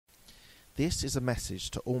This is a message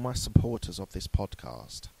to all my supporters of this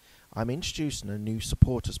podcast. I'm introducing a new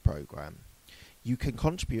supporters program. You can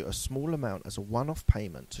contribute a small amount as a one-off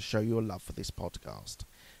payment to show your love for this podcast.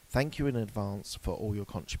 Thank you in advance for all your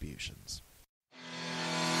contributions.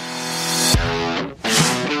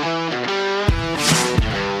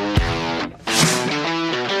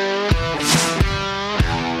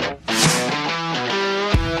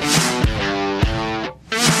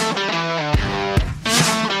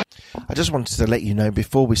 I just wanted to let you know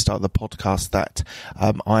before we start the podcast that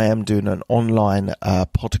I am doing an online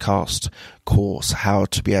podcast course, how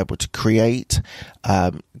to be able to create,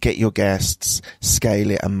 get your guests,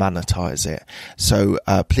 scale it and monetize it. So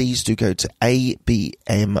please do go to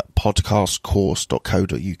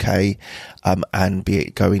abmpodcastcourse.co.uk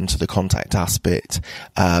and go into the contact us bit.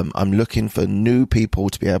 I'm looking for new people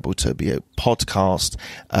to be able to be a podcast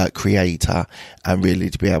creator and really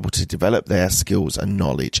to be able to develop their skills and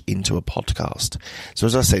knowledge into a podcast. So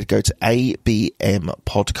as I said, go to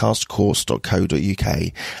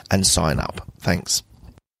abmpodcastcourse.co.uk and sign up. Thanks.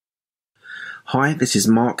 Hi, this is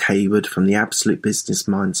Mark Hayward from the Absolute Business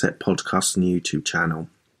Mindset podcast and YouTube channel.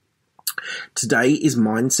 Today is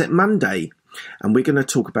Mindset Monday, and we're going to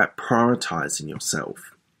talk about prioritizing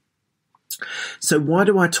yourself. So why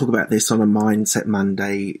do I talk about this on a Mindset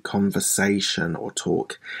Monday conversation or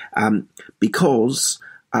talk? Because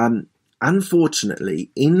unfortunately,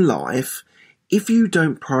 in life, if you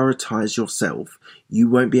don't prioritize yourself, you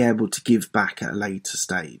won't be able to give back at a later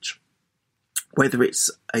stage. Whether it's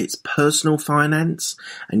personal finance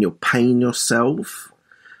and you're paying yourself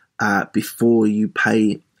before you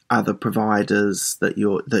pay other providers that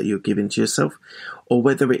you're giving to yourself, or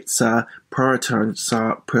whether it's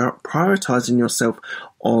prioritizing yourself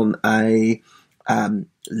on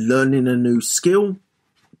learning a new skill,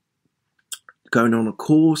 going on a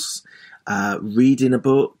course, reading a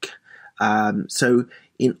book. So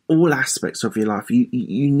in all aspects of your life,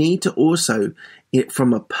 you need to also,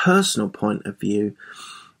 from a personal point of view,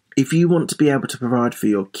 if you want to be able to provide for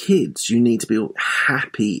your kids, you need to be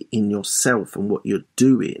happy in yourself and what you're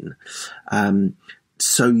doing,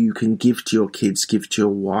 so you can give to your kids, give to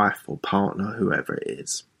your wife or partner, whoever it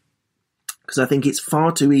is. Because I think it's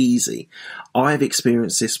far too easy. I've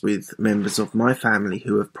experienced this with members of my family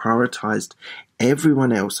who have prioritized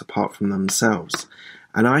everyone else apart from themselves.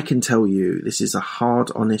 And I can tell you, this is a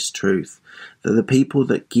hard, honest truth, that the people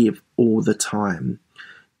that give all the time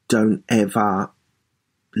don't ever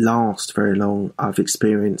last very long. I've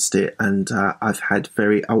experienced it, and I've had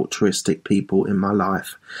very altruistic people in my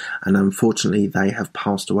life. And unfortunately, they have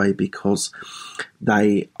passed away because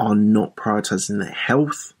they are not prioritizing their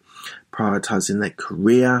health, prioritizing their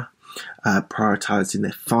career, prioritizing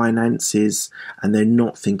their finances, and they're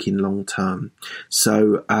not thinking long term.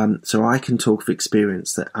 So I can talk of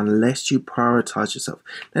experience that unless you prioritize yourself,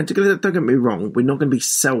 now don't get me wrong, we're not going to be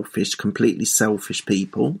selfish, completely selfish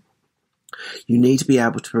people. You need to be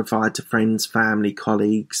able to provide to friends, family,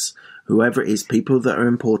 colleagues, whoever it is, people that are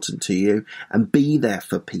important to you, and be there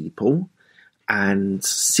for people. And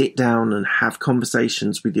sit down and have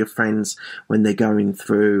conversations with your friends when they're going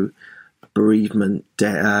through bereavement,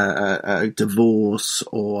 divorce,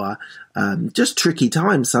 or just tricky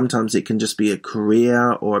times. Sometimes it can just be a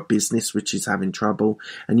career or a business which is having trouble,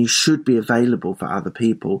 and you should be available for other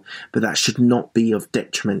people, but that should not be of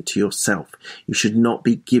detriment to yourself. You should not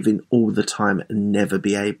be giving all the time and never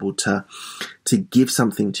be able to give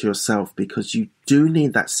something to yourself, because you do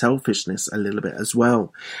need that selfishness a little bit as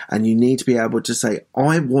well. And you need to be able to say,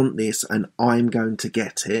 I want this and I'm going to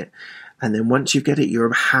get it. And then once you get it,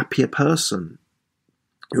 you're a happier person.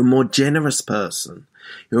 You're a more generous person.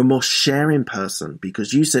 You're a more sharing person,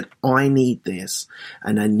 because you said, I need this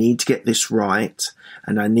and I need to get this right.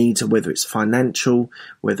 And I need to, whether it's financial,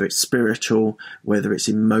 whether it's spiritual, whether it's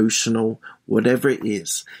emotional, whatever it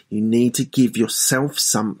is, you need to give yourself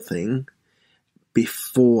something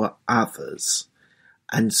before others.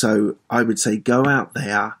 And so I would say, go out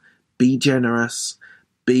there, be generous,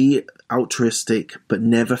 be altruistic, but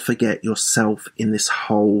never forget yourself in this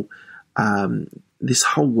whole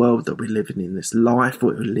world that we're living in, this life that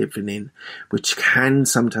we're living in, which can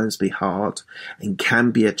sometimes be hard and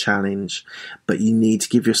can be a challenge, but you need to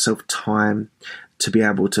give yourself time to be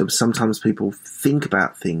able to. Sometimes people think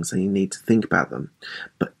about things and you need to think about them,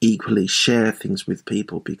 but equally share things with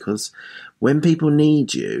people, because when people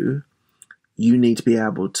need you, you need to be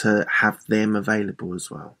able to have them available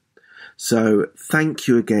as well. So thank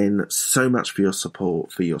you again so much for your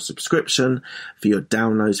support, for your subscription, for your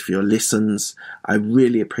downloads, for your listens. I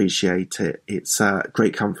really appreciate it. It's a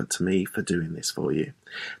great comfort to me for doing this for you.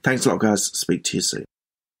 Thanks a lot, guys. Speak to you soon.